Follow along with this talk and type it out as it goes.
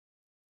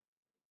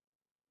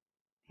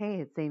Hey,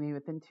 it's Amy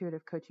with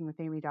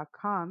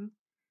intuitivecoachingwithamy.com,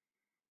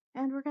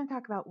 and we're going to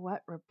talk about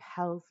what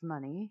repels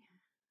money.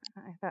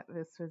 I thought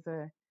this was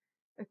a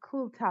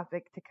cool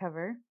topic to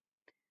cover.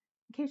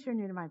 In case you're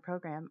new to my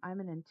program, I'm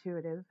an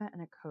intuitive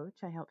and a coach.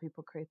 I help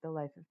people create the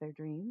life of their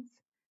dreams.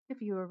 If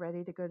you are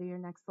ready to go to your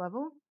next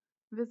level,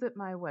 visit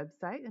my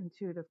website,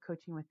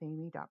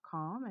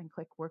 intuitivecoachingwithamy.com, and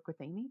click Work with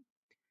Amy.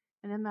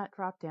 And in that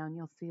drop down,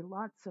 you'll see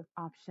lots of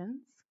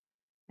options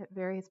at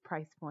various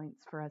price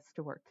points for us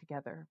to work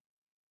together.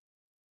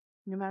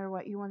 No matter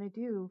what you want to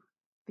do,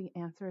 the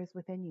answer is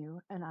within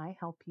you, and I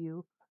help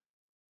you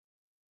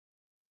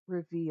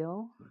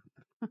reveal.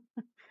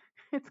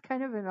 It's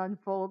kind of an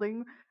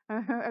unfolding.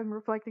 I'm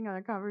reflecting on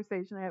a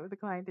conversation I had with a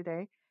client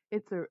today.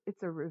 It's a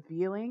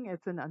revealing,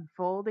 it's an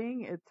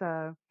unfolding, it's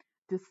a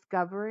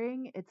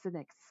discovering, it's an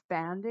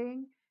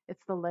expanding,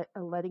 it's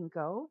a letting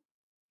go,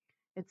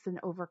 it's an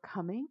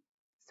overcoming,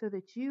 so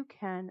that you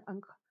can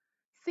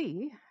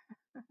see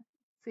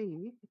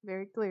see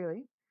very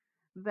clearly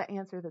the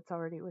answer that's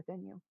already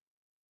within you.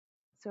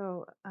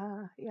 So,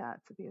 yeah,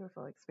 it's a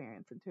beautiful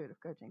experience, intuitive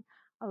coaching.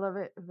 I love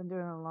it. I've been doing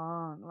it a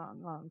long,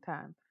 long, long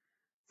time.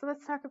 So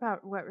let's talk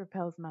about what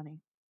repels money.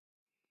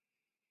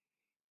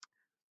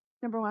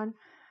 Number one,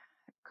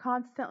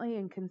 constantly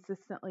and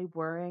consistently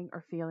worrying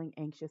or feeling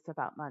anxious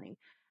about money.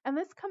 And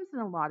this comes in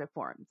a lot of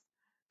forms.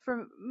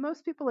 For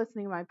most people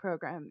listening to my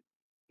program,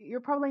 you're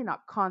probably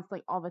not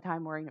constantly all the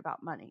time worrying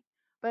about money.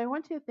 But I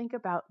want you to think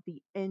about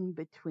the in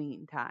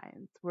between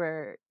times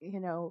where,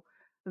 the,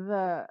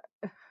 the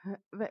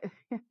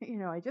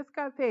I just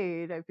got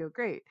paid, I feel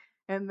great.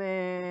 And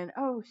then,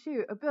 oh,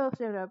 shoot, a bill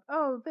showed up.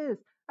 Oh, this.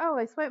 Oh,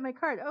 I swiped my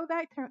card. Oh,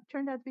 that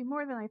turned out to be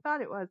more than I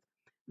thought it was.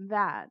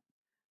 That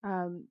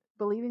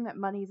believing that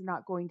money is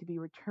not going to be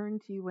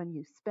returned to you when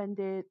you spend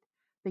it,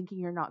 thinking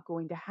you're not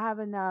going to have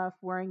enough,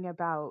 worrying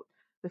about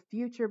the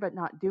future but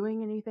not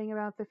doing anything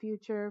about the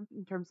future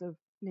in terms of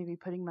maybe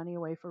putting money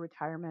away for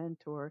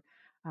retirement or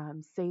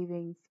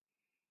savings.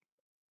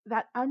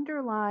 That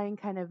underlying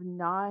kind of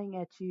gnawing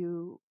at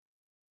you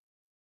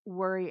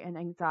worry and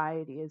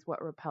anxiety is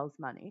what repels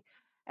money.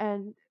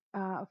 And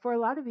for a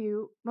lot of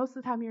you, most of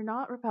the time you're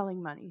not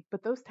repelling money,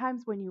 but those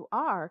times when you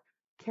are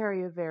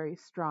carry a very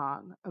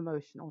strong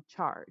emotional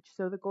charge.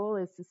 So the goal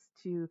is just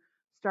to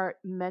start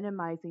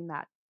minimizing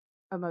that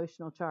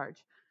emotional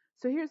charge.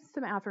 So here's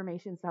some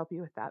affirmations to help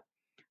you with that.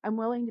 I'm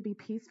willing to be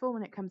peaceful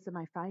when it comes to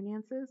my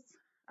finances.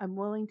 I'm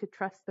willing to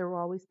trust there will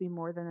always be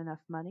more than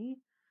enough money.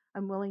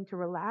 I'm willing to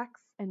relax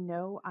and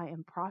know I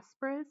am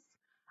prosperous.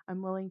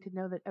 I'm willing to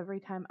know that every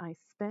time I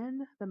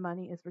spend, the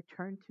money is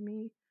returned to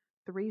me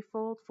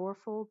threefold,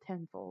 fourfold,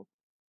 tenfold.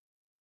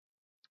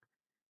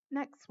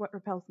 Next, what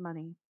repels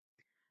money?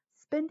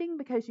 Spending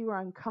because you are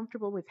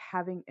uncomfortable with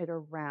having it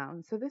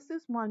around. So this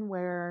is one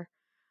where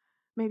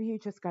maybe you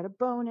just got a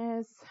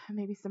bonus,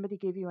 maybe somebody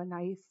gave you a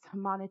nice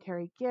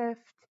monetary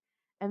gift,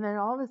 and then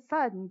all of a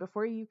sudden,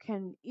 before you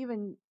can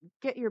even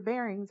get your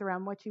bearings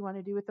around what you want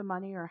to do with the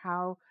money or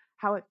how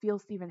it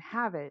feels to even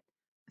have it,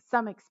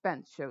 some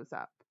expense shows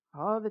up.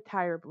 Oh, the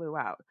tire blew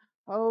out.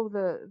 Oh,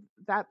 the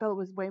that bill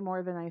was way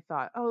more than I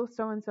thought. Oh,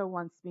 so and so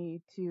wants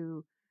me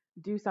to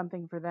do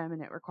something for them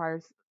and it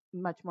requires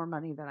much more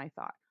money than I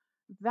thought.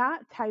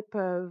 That type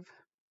of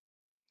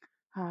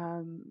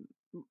um,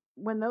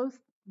 when those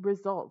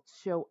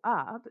results show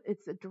up,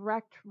 it's a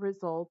direct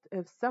result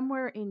of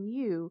somewhere in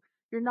you,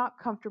 you're not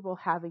comfortable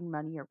having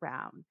money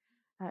around.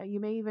 You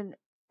may even,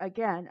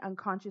 again,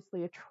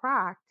 unconsciously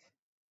attract,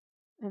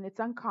 and it's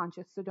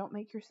unconscious, so don't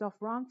make yourself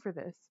wrong for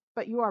this,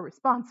 but you are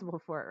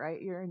responsible for it,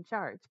 right? You're in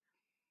charge.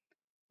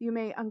 You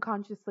may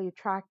unconsciously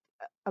attract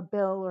a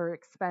bill or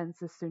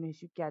expense as soon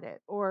as you get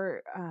it,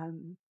 or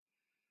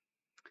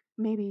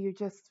maybe you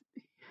just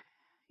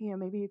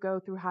maybe you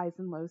go through highs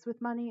and lows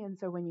with money. And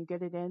so when you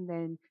get it in,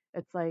 then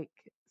it's like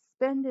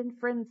spend in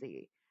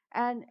frenzy.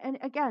 And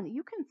again,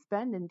 you can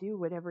spend and do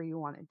whatever you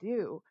want to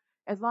do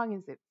as long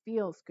as it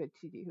feels good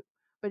to you.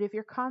 But if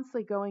you're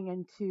constantly going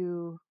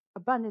into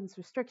abundance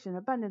restriction,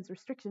 abundance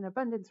restriction,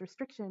 abundance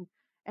restriction,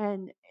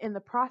 and in the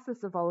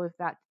process of all of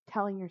that,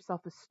 telling yourself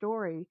a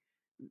story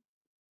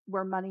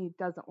where money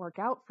doesn't work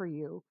out for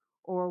you,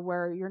 or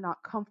where you're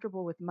not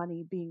comfortable with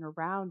money being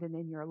around and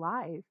in your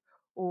life,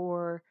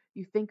 or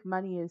you think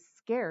money is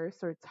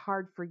scarce or it's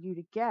hard for you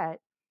to get,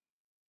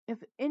 if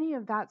any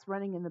of that's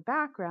running in the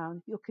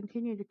background, you'll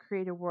continue to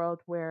create a world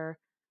where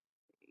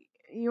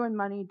you and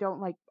money don't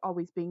like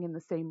always being in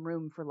the same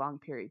room for long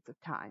periods of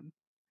time.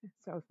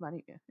 So if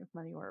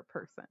money were a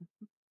person.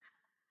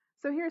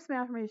 So here's some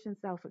affirmations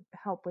to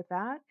help with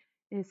that.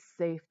 It is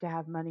safe to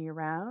have money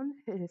around.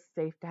 It is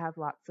safe to have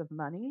lots of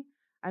money.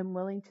 I'm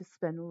willing to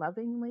spend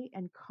lovingly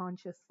and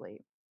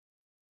consciously.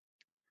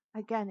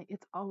 Again,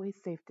 it's always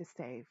safe to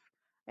save.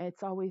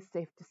 It's always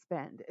safe to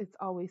spend. It's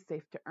always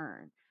safe to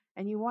earn.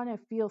 And you want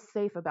to feel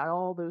safe about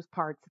all those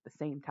parts at the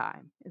same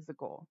time is the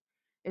goal.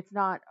 It's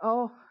not,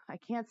 oh, I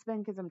can't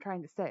spend because I'm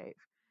trying to save.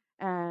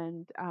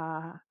 And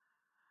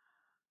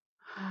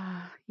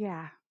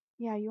yeah,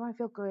 yeah, you want to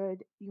feel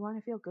good. You want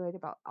to feel good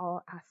about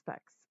all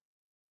aspects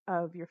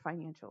of your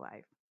financial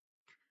life.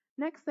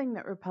 Next thing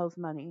that repels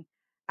money,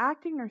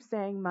 acting or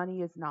saying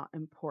money is not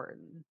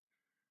important.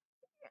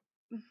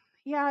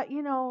 Yeah,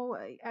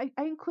 I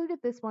included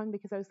this one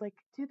because I was like,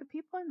 do the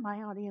people in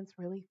my audience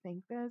really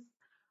think this?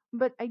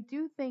 But I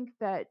do think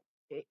that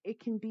it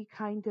can be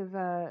kind of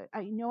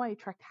I know I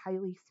attract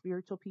highly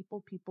spiritual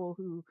people, people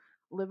who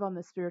live on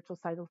the spiritual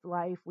side of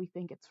life. We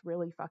think it's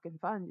really fucking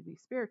fun to be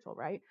spiritual,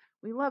 right?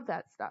 We love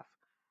that stuff.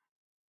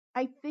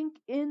 I think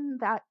in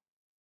that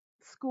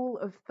school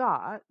of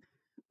thought,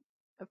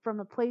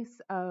 from a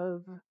place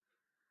of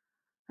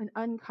an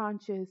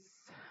unconscious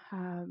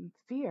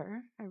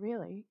fear, I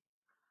really,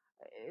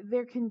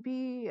 there can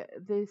be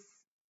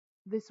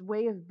this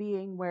way of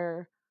being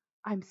where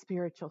I'm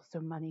spiritual,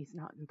 so money's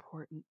not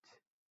important.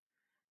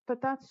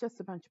 But that's just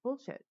a bunch of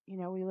bullshit.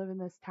 We live in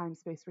this time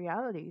space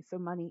reality, so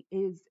money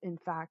is in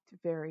fact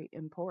very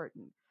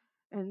important.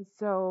 And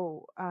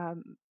so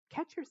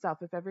catch yourself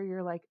if ever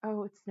you're like,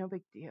 oh, it's no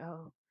big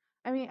deal.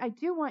 I mean, I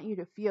do want you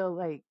to feel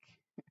like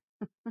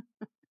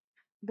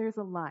there's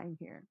a line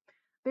here.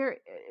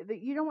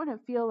 That you don't want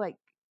to feel like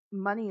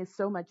money is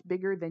so much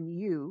bigger than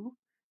you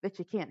that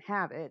you can't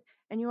have it,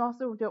 and you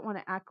also don't want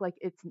to act like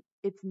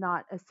it's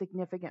not a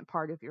significant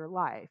part of your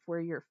life where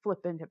you're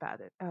flippant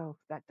about it. Oh,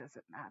 that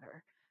doesn't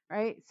matter,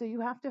 right? So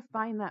you have to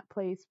find that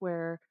place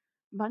where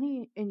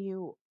money and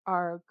you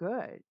are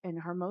good and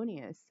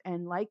harmonious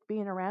and like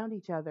being around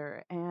each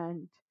other,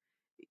 and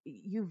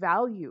you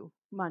value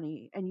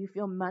money and you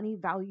feel money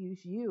values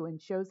you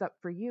and shows up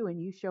for you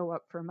and you show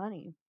up for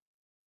money.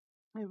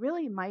 It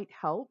really might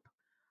help.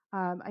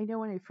 I know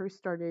when I first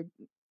started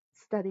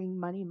studying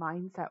money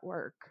mindset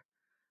work,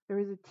 there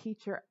was a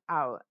teacher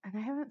out, and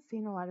I haven't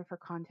seen a lot of her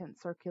content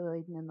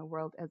circulating in the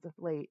world as of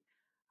late.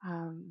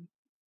 Um,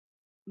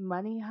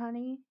 Money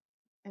Honey,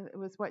 and it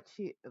was what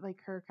she like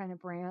her kind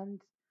of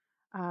brand,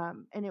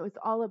 and it was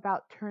all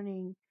about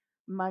turning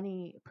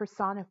money,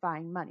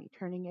 personifying money,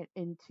 turning it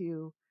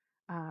into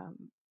um,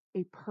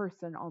 a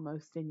person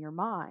almost in your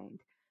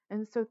mind.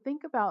 And so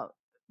think about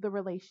the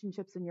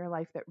relationships in your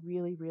life that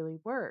really, really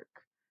work,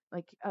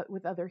 like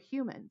with other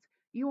humans.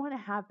 You want to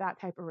have that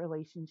type of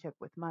relationship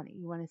with money.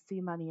 You want to see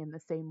money in the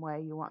same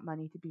way. You want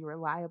money to be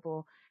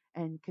reliable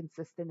and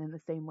consistent in the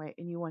same way.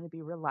 And you want to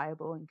be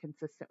reliable and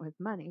consistent with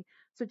money.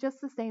 So,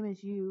 just the same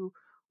as you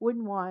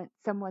wouldn't want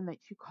someone that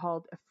you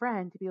called a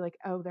friend to be like,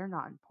 oh, they're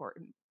not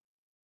important.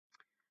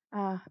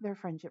 Their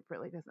friendship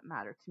really doesn't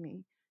matter to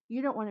me.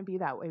 You don't want to be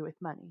that way with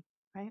money,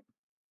 right?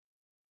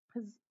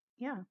 Because,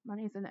 yeah,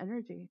 money is an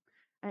energy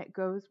and it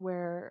goes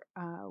where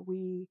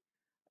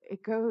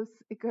it goes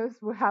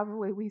however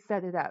way we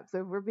set it up.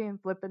 So if we're being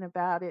flippant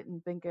about it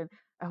and thinking,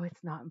 oh,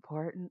 it's not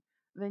important,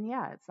 then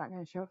yeah, it's not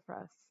going to show up for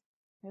us.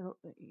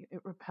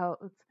 It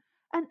repels,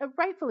 and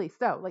rightfully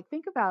so. Like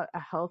think about a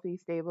healthy,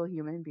 stable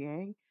human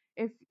being.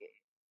 If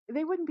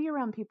they wouldn't be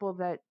around people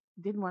that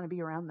didn't want to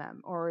be around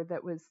them or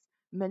that was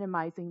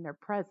minimizing their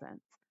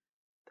presence.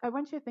 I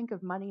want you to think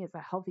of money as a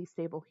healthy,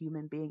 stable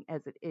human being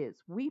as it is.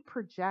 We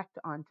project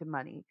onto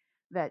money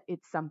that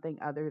it's something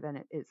other than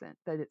it isn't,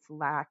 that it's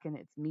lack and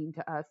it's mean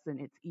to us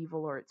and it's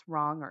evil or it's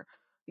wrong or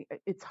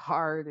it's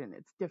hard and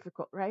it's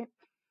difficult, right?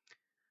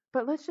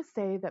 But let's just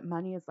say that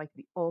money is like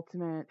the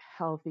ultimate,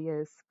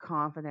 healthiest,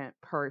 confident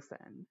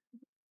person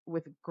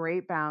with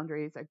great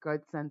boundaries, a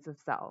good sense of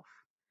self.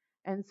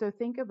 And so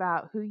think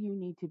about who you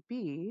need to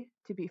be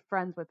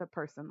friends with a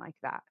person like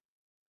that,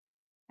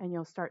 and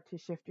you'll start to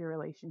shift your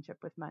relationship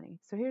with money.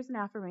 So here's an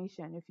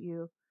affirmation if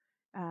you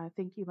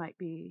think you might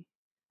be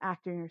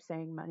acting or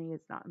saying money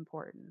is not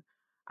important.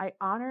 I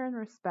honor and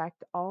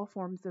respect all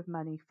forms of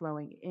money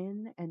flowing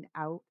in and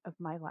out of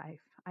my life.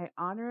 I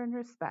honor and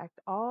respect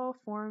all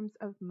forms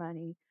of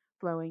money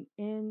flowing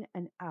in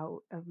and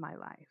out of my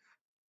life.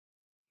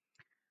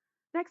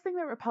 Next thing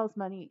that repels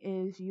money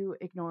is you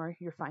ignore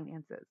your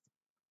finances.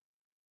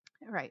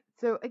 Right.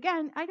 So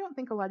again, I don't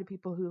think a lot of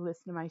people who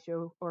listen to my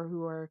show or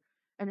who are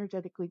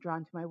energetically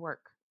drawn to my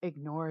work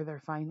ignore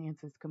their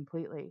finances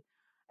completely.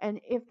 And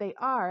if they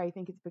are, I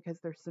think it's because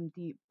there's some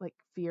deep like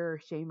fear or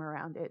shame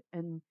around it.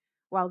 And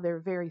while they're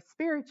very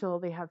spiritual,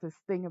 they have this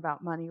thing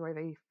about money where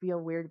they feel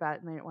weird about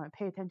it and they don't want to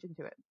pay attention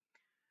to it.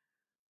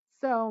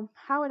 So,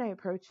 how would I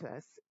approach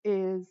this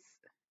is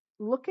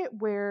look at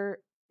where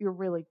you're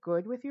really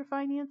good with your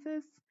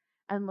finances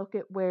and look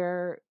at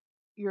where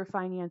your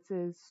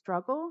finances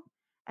struggle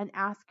and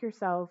ask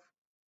yourself,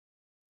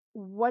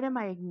 what am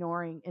I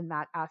ignoring in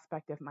that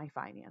aspect of my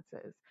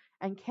finances?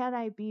 And can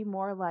I be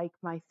more like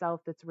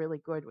myself that's really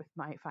good with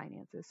my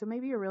finances? So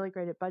maybe you're really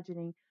great at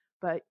budgeting,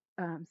 but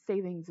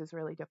savings is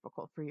really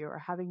difficult for you, or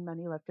having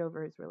money left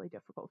over is really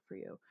difficult for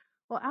you.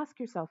 Well, ask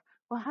yourself,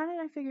 well, how did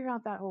I figure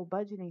out that whole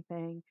budgeting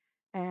thing?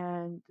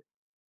 And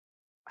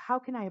how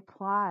can I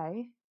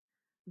apply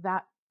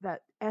that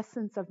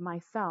essence of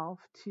myself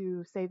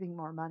to saving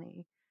more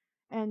money?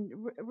 And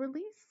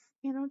release,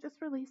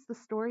 just release the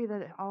story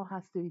that it all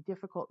has to be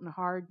difficult and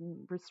hard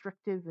and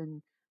restrictive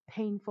and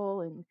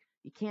painful and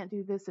you can't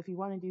do this if you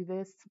want to do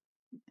this.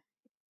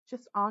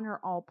 Just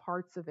honor all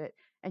parts of it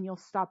and you'll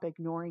stop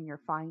ignoring your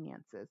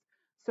finances.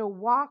 So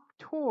walk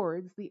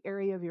towards the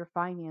area of your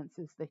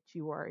finances that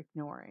you are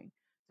ignoring.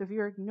 So if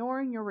you're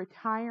ignoring your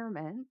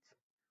retirement,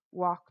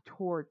 walk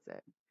towards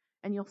it.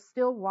 And you'll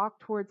still walk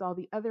towards all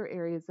the other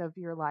areas of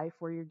your life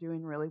where you're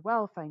doing really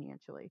well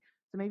financially.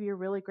 So maybe you're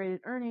really great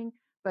at earning,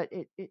 but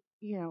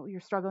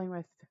you're struggling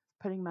with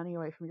putting money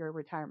away from your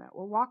retirement.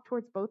 Well, walk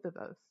towards both of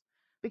those.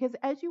 Because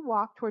as you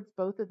walk towards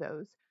both of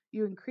those,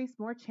 you increase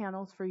more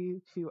channels for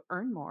you to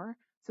earn more,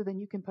 so then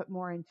you can put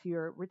more into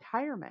your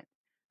retirement,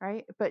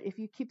 right? But if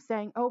you keep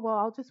saying, oh, well,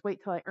 I'll just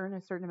wait till I earn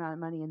a certain amount of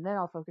money and then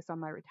I'll focus on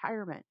my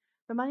retirement,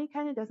 the money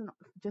kind of doesn't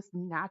just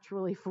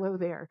naturally flow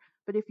there.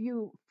 But if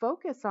you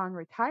focus on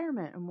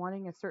retirement and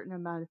wanting a certain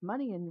amount of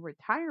money in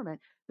retirement,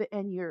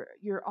 and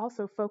you're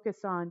also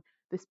focused on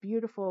this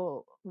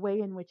beautiful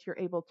way in which you're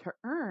able to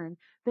earn,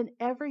 then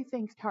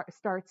everything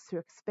starts to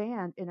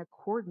expand in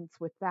accordance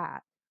with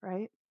that,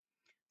 right?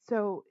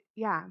 So,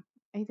 yeah,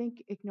 I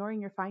think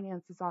ignoring your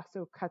finances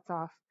also cuts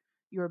off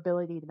your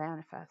ability to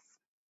manifest.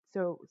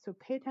 So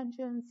pay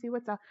attention, see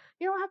what's up.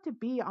 You don't have to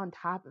be on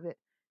top of it.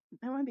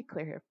 I want to be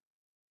clear here.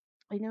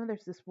 I know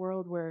there's this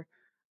world where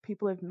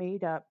people have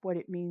made up what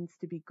it means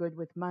to be good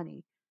with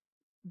money.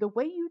 The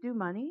way you do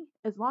money,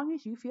 as long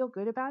as you feel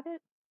good about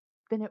it,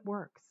 then it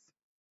works.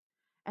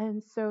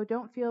 And so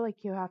don't feel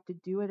like you have to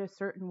do it a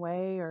certain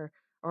way,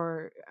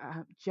 or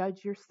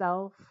judge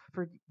yourself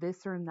for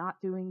this or not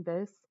doing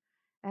this.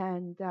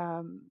 And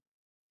um,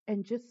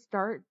 and just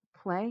start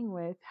playing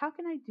with, how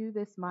can I do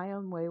this my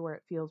own way where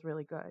it feels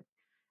really good?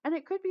 And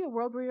it could be a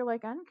world where you're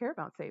like, I don't care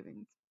about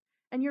savings.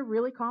 And you're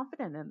really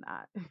confident in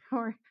that.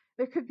 Or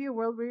there could be a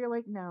world where you're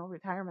like, no,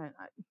 retirement,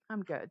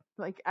 I'm good.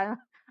 Like, I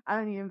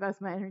don't need to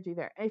invest my energy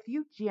there. If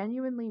you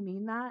genuinely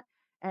mean that,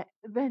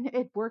 then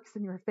it works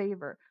in your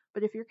favor.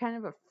 But if you're kind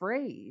of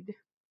afraid,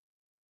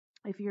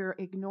 if you're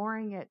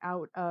ignoring it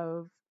out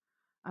of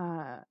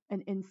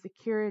an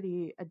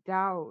insecurity, a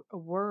doubt, a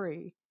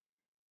worry,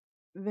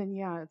 then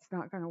yeah, it's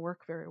not going to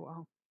work very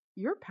well.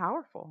 You're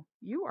powerful.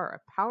 You are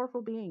a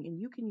powerful being, and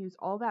you can use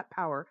all that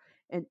power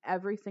in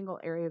every single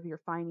area of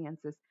your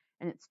finances.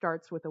 And it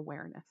starts with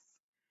awareness.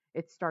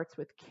 It starts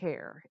with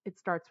care. It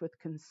starts with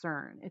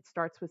concern. It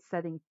starts with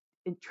setting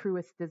in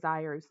truest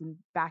desires and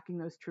backing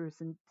those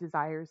truest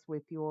desires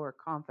with your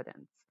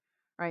confidence,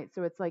 right?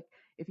 So it's like,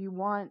 if you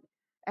want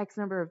X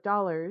number of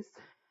dollars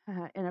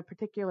in a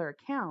particular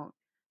account,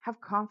 have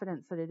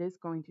confidence that it is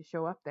going to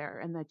show up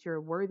there and that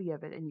you're worthy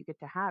of it and you get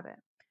to have it.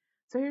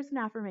 So here's an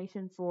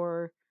affirmation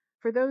for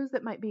those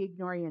that might be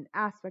ignoring an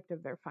aspect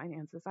of their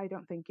finances. I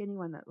don't think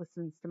anyone that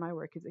listens to my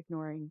work is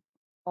ignoring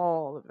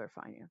all of their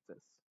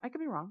finances. I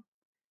could be wrong.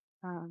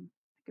 I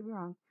could be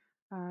wrong.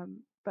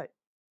 But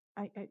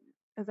I,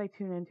 as I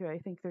tune into it, I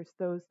think there's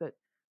those that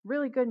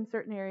really good in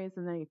certain areas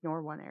and they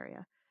ignore one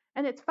area.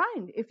 And it's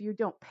fine if you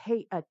don't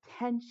pay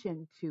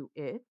attention to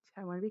it.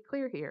 I want to be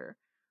clear here,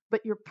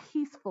 but you're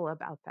peaceful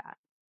about that,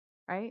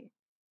 right?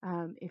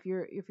 If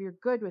you're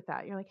good with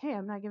that, you're like, hey,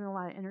 I'm not giving a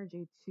lot of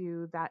energy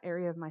to that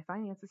area of my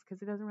finances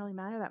because it doesn't really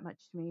matter that much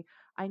to me.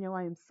 I know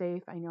I am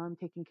safe. I know I'm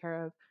taken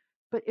care of.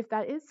 But if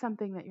that is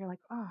something that you're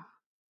like, oh,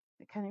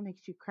 it kind of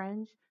makes you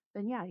cringe,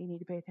 then yeah, you need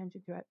to pay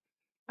attention to it.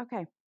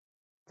 Okay,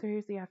 so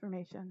here's the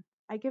affirmation.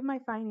 I give my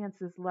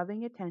finances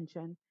loving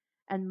attention,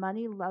 and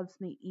money loves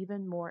me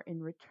even more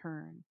in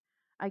return.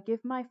 I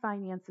give my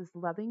finances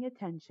loving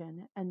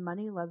attention, and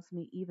money loves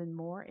me even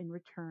more in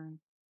return.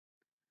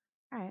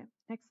 All right,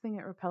 next thing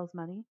that repels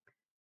money.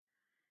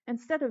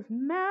 Instead of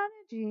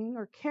managing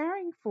or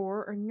caring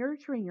for or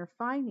nurturing your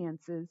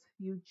finances,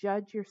 you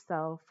judge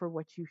yourself for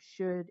what you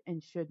should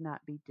and should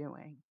not be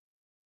doing.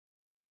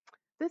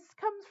 This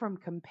comes from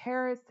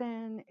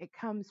comparison. It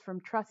comes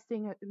from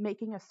trusting,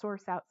 making a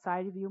source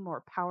outside of you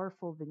more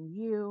powerful than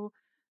you.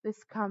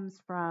 This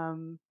comes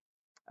from,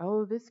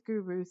 oh, this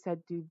guru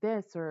said do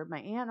this, or my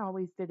aunt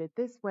always did it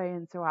this way,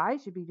 and so I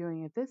should be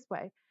doing it this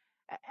way.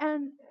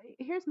 And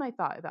here's my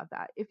thought about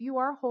that. If you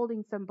are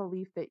holding some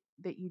belief that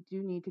you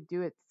do need to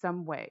do it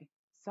some way,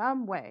 go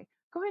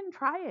ahead and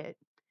try it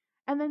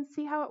and then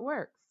see how it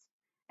works.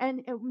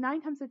 And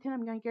 9 times out of 10,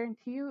 I'm going to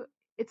guarantee you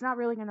it's not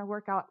really going to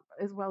work out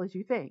as well as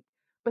you think.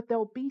 But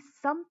there'll be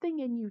something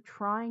in you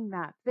trying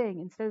that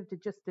thing instead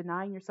of just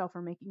denying yourself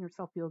or making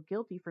yourself feel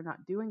guilty for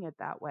not doing it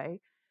that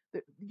way.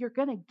 You're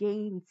going to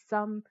gain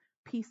some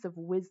piece of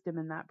wisdom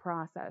in that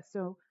process.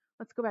 So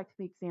let's go back to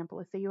the example.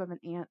 Let's say you have an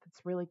aunt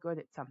that's really good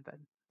at something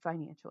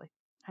financially.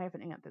 I have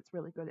an aunt that's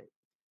really good at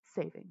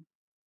saving.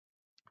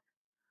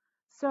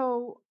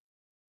 So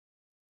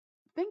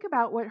think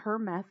about what her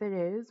method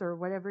is or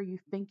whatever you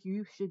think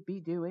you should be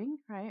doing,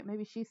 right?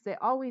 Maybe she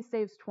always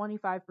saves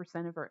 25%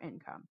 of her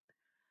income.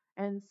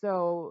 And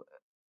so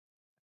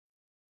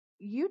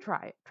you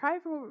try it. Try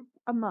it for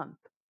a month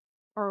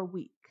or a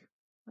week.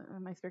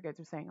 My spirit guides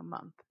are saying a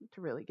month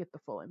to really get the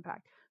full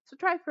impact. So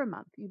try it for a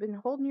month. You've been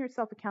holding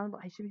yourself accountable.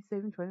 I should be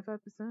saving 25%.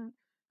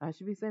 I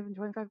should be saving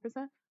 25%. Go ahead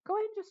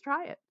and just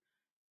try it.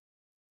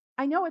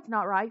 I know it's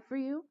not right for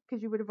you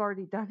because you would have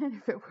already done it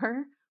if it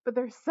were, but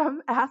there's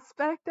some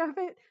aspect of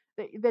it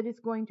that is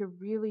going to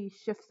really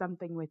shift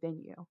something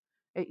within you.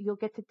 You'll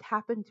get to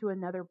tap into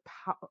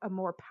a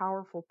more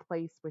powerful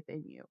place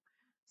within you.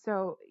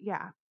 So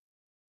yeah,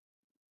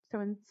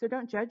 so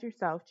don't judge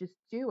yourself. Just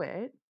do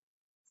it,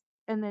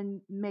 and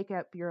then make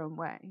up your own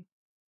way.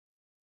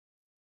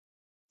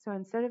 So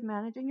instead of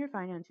managing your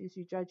finances,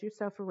 you judge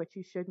yourself for what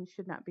you should and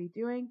should not be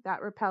doing.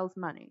 That repels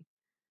money.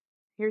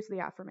 Here's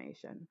the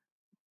affirmation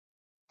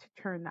to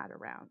turn that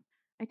around.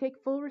 I take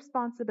full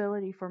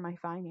responsibility for my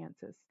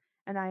finances,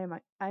 and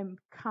I'm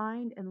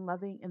kind and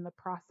loving in the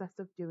process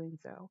of doing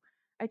so.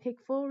 I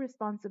take full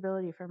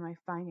responsibility for my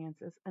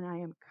finances, and I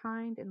am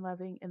kind and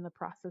loving in the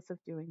process of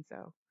doing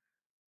so.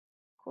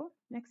 Cool.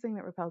 Next thing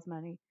that repels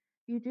money.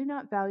 You do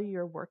not value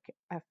your work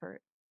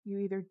effort. You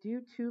either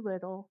do too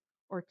little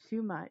or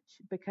too much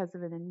because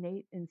of an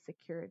innate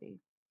insecurity.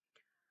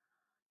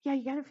 Yeah,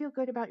 you got to feel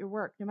good about your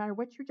work, no matter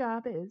what your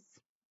job is.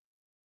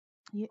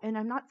 And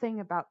I'm not saying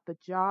about the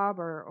job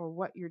or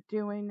what you're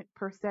doing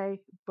per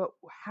se, but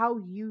how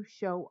you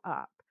show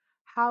up,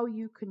 how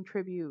you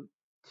contribute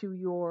to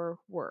your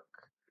work.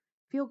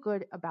 Feel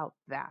good about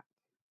that.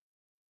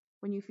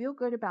 When you feel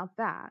good about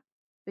that,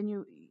 then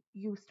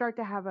you start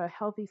to have a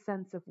healthy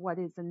sense of what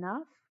is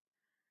enough,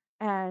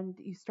 and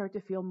you start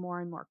to feel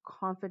more and more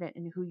confident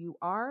in who you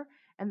are,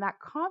 and that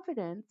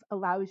confidence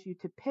allows you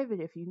to pivot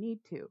if you need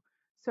to.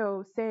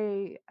 So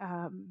say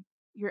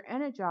you're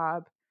in a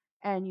job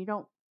and you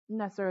don't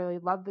necessarily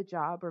love the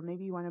job, or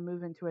maybe you want to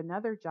move into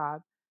another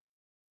job.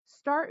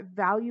 Start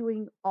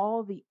valuing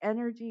all the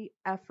energy,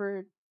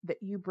 effort that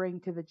you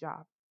bring to the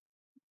job.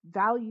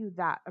 Value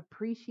that,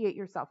 appreciate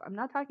yourself. I'm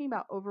not talking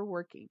about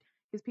overworking,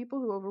 because people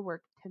who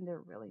overwork tend to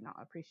really not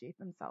appreciate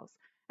themselves,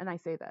 and I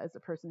say that as a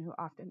person who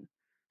often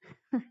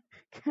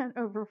can't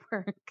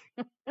overwork.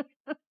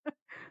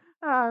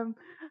 um,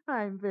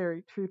 I'm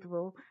very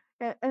truthful.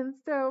 And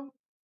so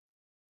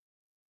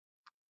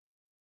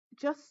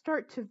just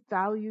start to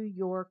value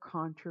your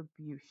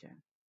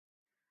contribution.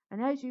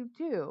 And as you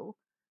do,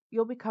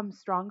 you'll become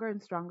stronger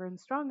and stronger and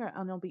stronger,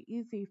 and it'll be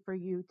easy for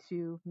you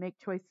to make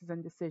choices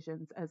and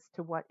decisions as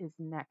to what is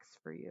next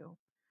for you.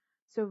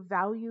 So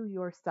value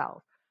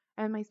yourself.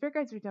 And my spirit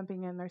guides are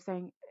jumping in. They're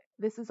saying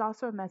this is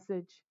also a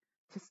message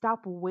to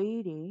stop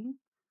waiting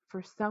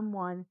for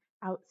someone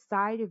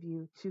outside of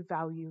you to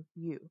value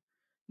you.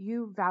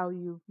 You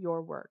value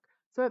your work.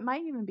 So it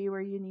might even be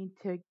where you need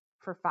to,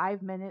 for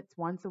 5 minutes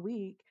once a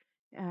week,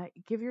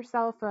 give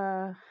yourself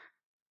a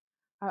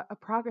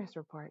progress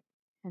report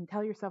and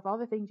tell yourself all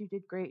the things you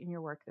did great in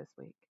your work this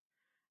week.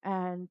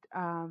 And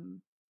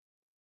and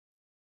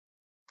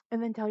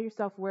then tell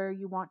yourself where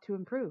you want to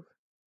improve,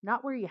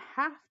 not where you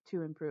have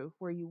to improve,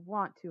 where you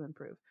want to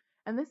improve.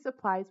 And this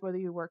applies whether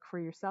you work for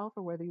yourself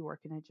or whether you work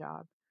in a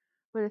job.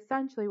 But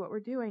essentially, what we're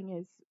doing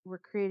is we're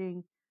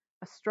creating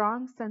a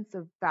strong sense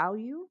of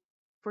value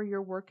for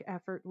your work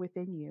effort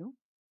within you,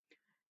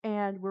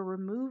 and we're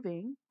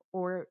removing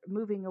or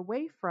moving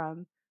away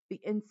from the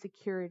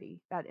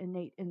insecurity, that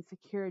innate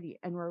insecurity,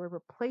 and we're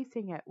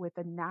replacing it with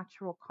a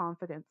natural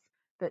confidence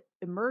that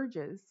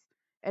emerges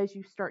as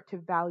you start to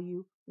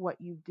value what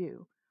you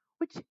do.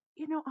 Which,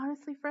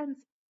 honestly, friends,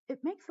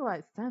 it makes a lot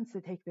of sense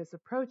to take this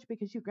approach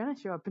because you're going to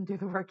show up and do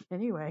the work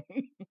anyway,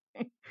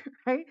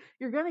 right?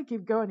 You're going to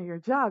keep going to your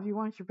job. You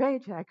want your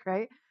paycheck,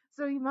 right?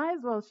 So you might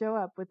as well show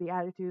up with the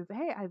attitude of,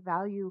 hey, I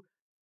value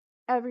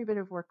every bit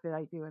of work that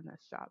I do in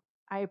this job.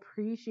 I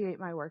appreciate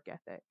my work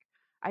ethic.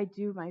 I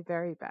do my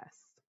very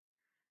best.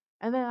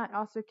 And then that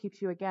also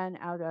keeps you again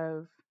out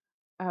of,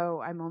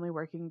 oh, I'm only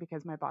working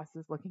because my boss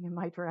is looking in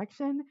my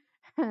direction.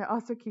 And it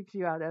also keeps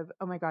you out of,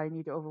 oh my God, I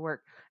need to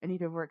overwork. I need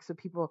to overwork so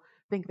people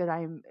think that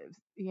I'm,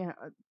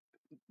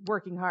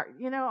 working hard.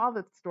 All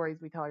the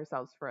stories we tell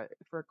ourselves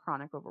for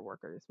chronic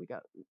overworkers.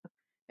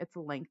 It's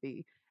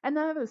lengthy. And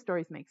none of those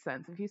stories make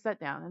sense. If you sit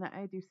down, and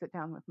I do sit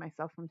down with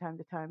myself from time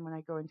to time when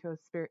I go into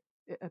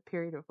a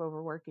period of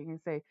overworking and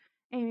say,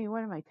 Amy,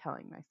 what am I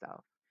telling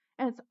myself?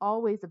 And it's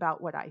always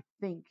about what I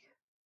think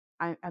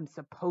I'm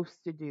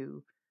supposed to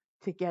do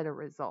to get a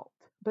result.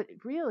 But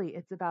really,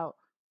 it's about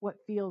what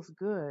feels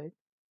good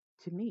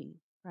to me,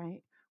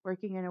 right?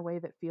 Working in a way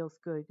that feels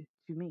good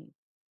to me.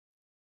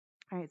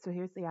 All right, so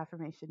here's the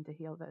affirmation to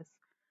heal this.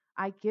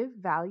 I give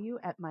value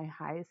at my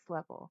highest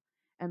level,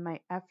 and my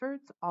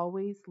efforts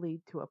always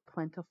lead to a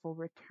plentiful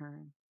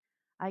return.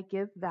 I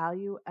give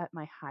value at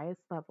my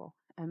highest level,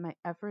 and my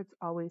efforts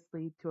always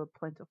lead to a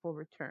plentiful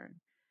return.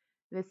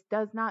 This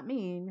does not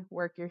mean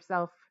work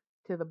yourself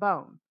to the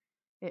bone.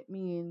 It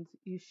means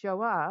you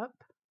show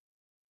up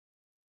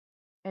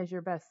as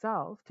your best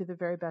self to the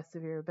very best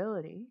of your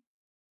ability,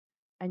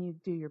 and you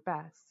do your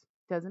best.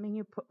 Doesn't mean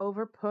you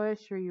over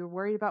push or you're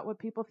worried about what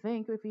people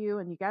think of you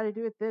and you got to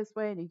do it this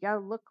way and you got to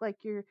look like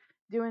you're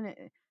doing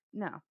it.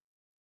 No,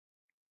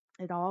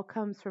 it all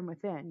comes from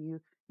within.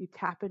 You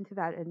tap into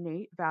that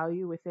innate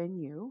value within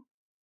you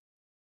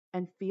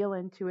and feel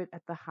into it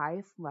at the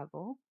highest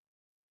level,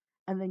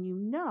 and then you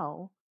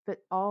know that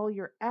all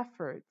your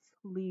efforts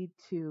lead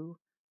to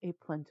a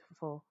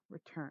plentiful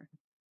return.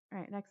 All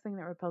right, next thing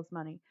that repels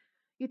money.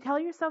 You tell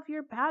yourself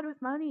you're bad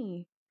with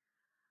money.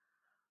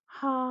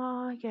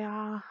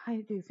 Yeah,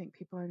 I do think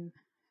people in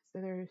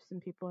So there are some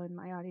people in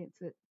my audience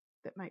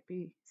that might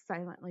be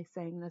silently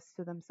saying this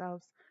to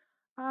themselves.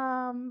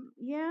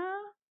 Yeah,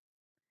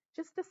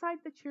 just decide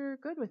that you're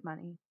good with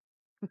money.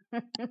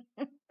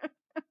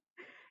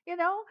 You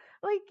know,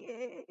 like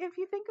if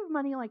you think of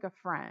money like a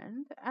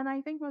friend, and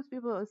I think most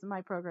people that listen to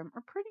my program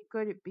are pretty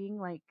good at being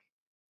like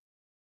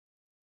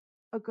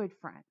a good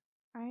friend,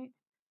 right?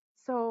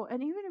 So,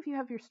 and even if you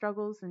have your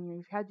struggles and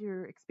you've had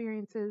your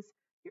experiences,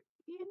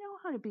 you know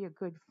how to be a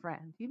good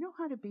friend. You know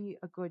how to be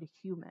a good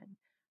human.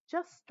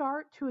 Just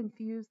start to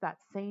infuse that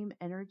same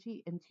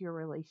energy into your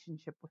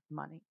relationship with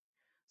money.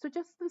 So,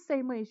 just the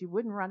same way as you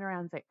wouldn't run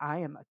around and say, I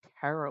am a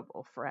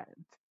terrible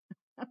friend.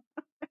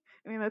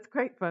 I mean, that's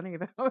quite funny,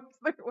 though, if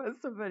there was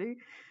somebody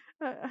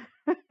uh,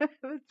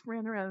 that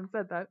ran around and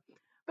said that.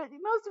 But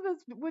most of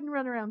us wouldn't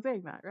run around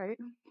saying that, right?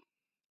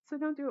 So,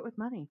 don't do it with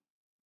money.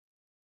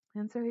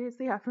 And so, here's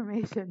the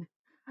affirmation.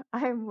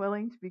 I am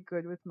willing to be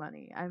good with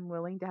money. I'm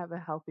willing to have a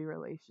healthy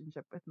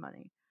relationship with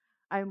money.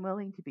 I'm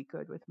willing to be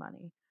good with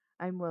money.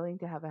 I'm willing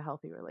to have a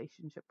healthy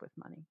relationship with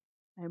money.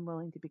 I'm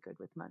willing to be good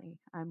with money.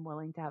 I'm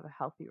willing to have a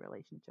healthy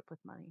relationship with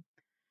money.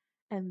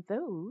 And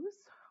those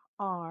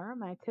are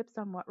my tips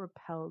on what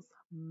repels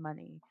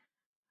money.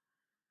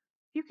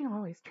 You can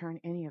always turn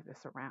any of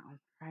this around,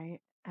 right?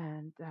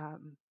 And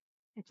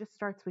it just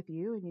starts with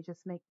you, and you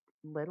just make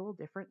little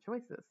different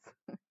choices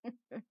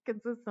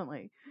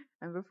consistently.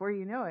 And before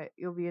you know it,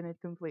 you'll be in a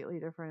completely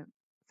different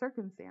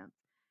circumstance.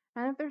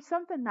 And if there's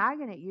something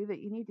nagging at you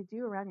that you need to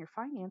do around your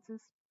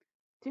finances,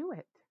 do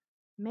it.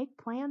 Make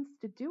plans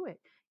to do it.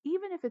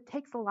 Even if it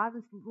takes a lot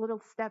of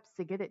little steps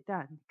to get it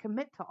done,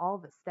 commit to all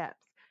the steps.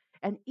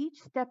 And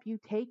each step you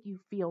take, you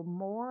feel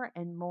more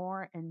and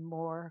more and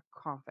more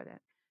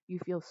confident. You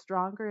feel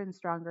stronger and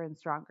stronger and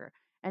stronger.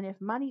 And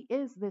if money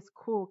is this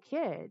cool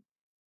kid,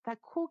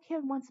 that cool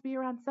kid wants to be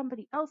around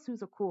somebody else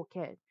who's a cool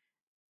kid.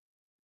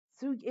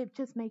 So it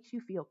just makes you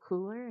feel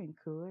cooler and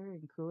cooler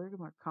and cooler,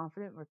 more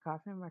confident, more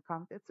confident, more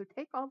confident. So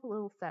take all the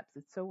little steps.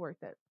 It's so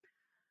worth it.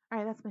 All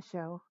right, that's my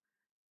show.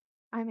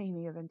 I'm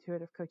Amy of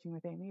Intuitive Coaching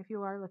with Amy. If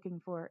you are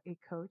looking for a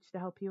coach to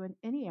help you in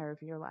any area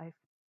of your life,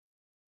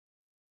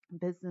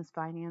 business,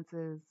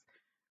 finances,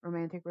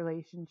 romantic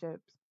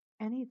relationships,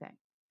 anything,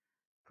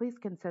 please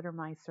consider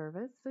my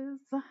services.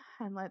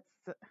 And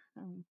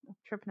I'm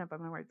tripping up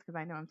on my words because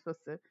I know I'm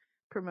supposed to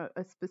promote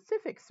a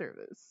specific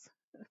service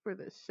for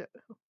this show.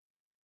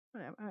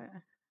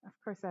 Of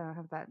course, I don't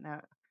have that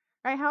note.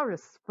 All right, how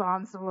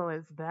responsible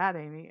is that,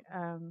 Amy?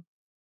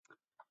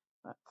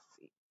 Let's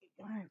see.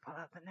 Let me pull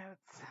out the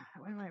notes.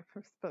 What am I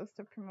supposed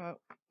to promote?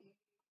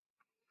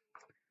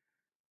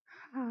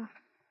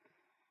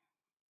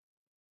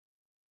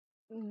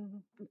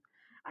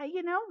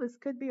 This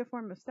could be a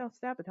form of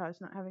self-sabotage,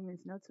 not having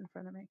these notes in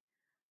front of me.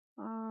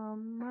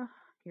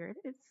 Here it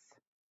is.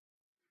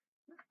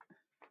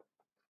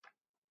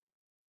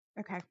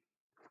 Okay.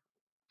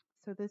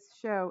 So this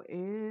show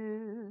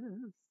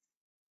is,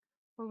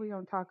 what are we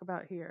going to talk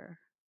about here?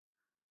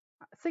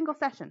 Single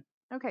session.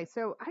 Okay,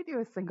 so I do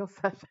a single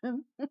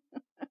session.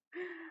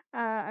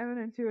 I'm an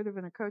intuitive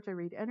and a coach. I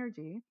read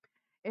energy.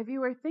 If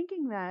you are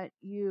thinking that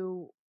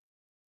you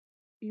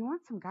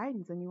want some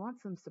guidance and you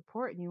want some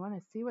support and you want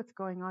to see what's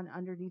going on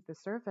underneath the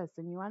surface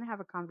and you want to have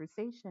a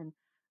conversation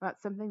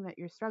about something that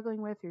you're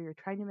struggling with, or you're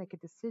trying to make a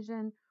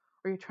decision,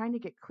 or you're trying to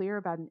get clear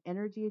about an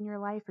energy in your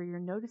life, or you're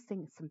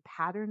noticing some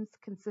patterns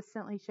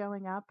consistently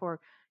showing up,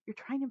 or you're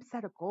trying to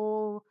set a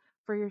goal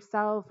for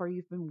yourself, or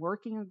you've been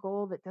working a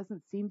goal that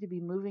doesn't seem to be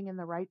moving in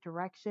the right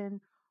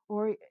direction,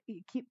 or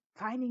you keep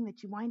finding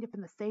that you wind up in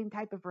the same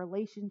type of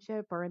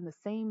relationship or in the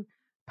same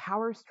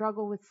power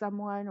struggle with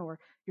someone, or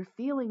you're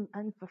feeling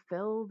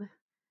unfulfilled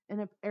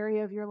in an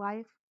area of your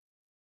life,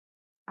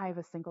 I have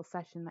a single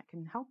session that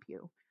can help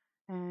you.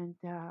 And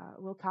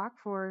we'll talk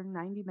for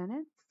 90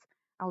 minutes.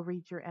 I'll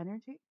read your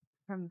energy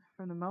from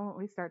the moment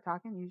we start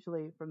talking.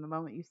 Usually from the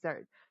moment you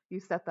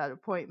set that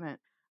appointment,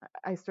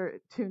 I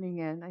start tuning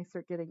in, I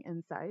start getting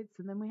insights,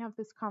 and then we have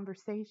this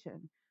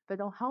conversation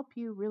that'll help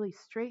you really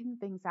straighten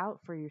things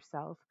out for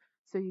yourself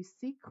so you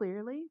see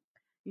clearly,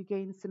 you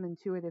gain some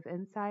intuitive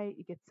insight,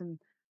 you get some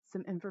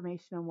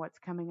information on what's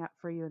coming up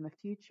for you in the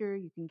future.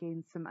 You can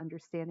gain some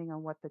understanding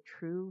on what the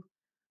true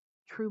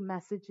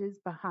messages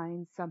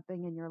behind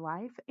something in your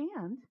life.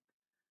 And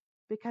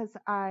because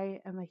I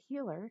am a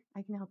healer,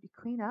 I can help you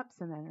clean up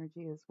some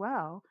energy as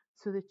well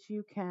so that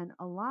you can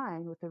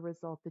align with the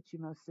result that you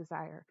most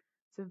desire.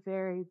 It's a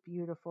very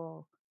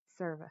beautiful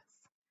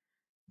service.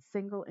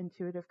 Single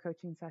intuitive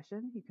coaching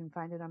session. You can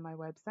find it on my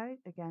website.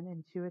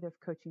 Again,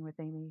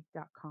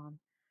 intuitivecoachingwithamy.com.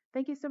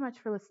 Thank you so much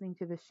for listening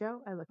to this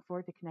show. I look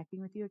forward to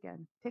connecting with you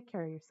again. Take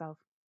care of yourself.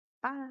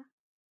 Bye.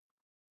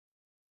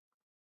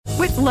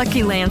 With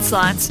Lucky Land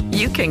Slots,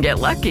 you can get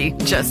lucky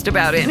just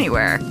about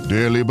anywhere.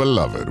 Dearly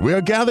beloved, we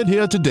are gathered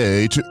here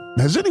today to...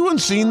 Has anyone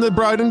seen the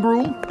bride and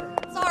groom?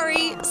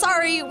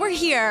 Sorry, we're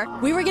here.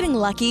 We were getting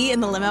lucky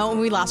in the limo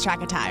and we lost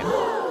track of time.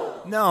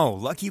 No,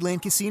 Lucky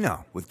Land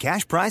Casino, with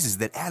cash prizes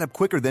that add up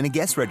quicker than a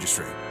guest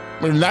registry.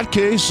 In that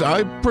case,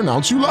 I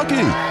pronounce you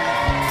lucky.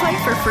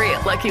 Play for free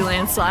at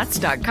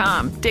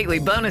LuckyLandSlots.com. Daily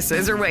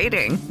bonuses are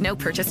waiting. No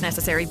purchase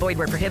necessary. Void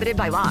where prohibited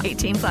by law.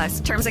 18 plus.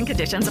 Terms and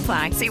conditions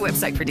apply. See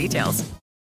website for details.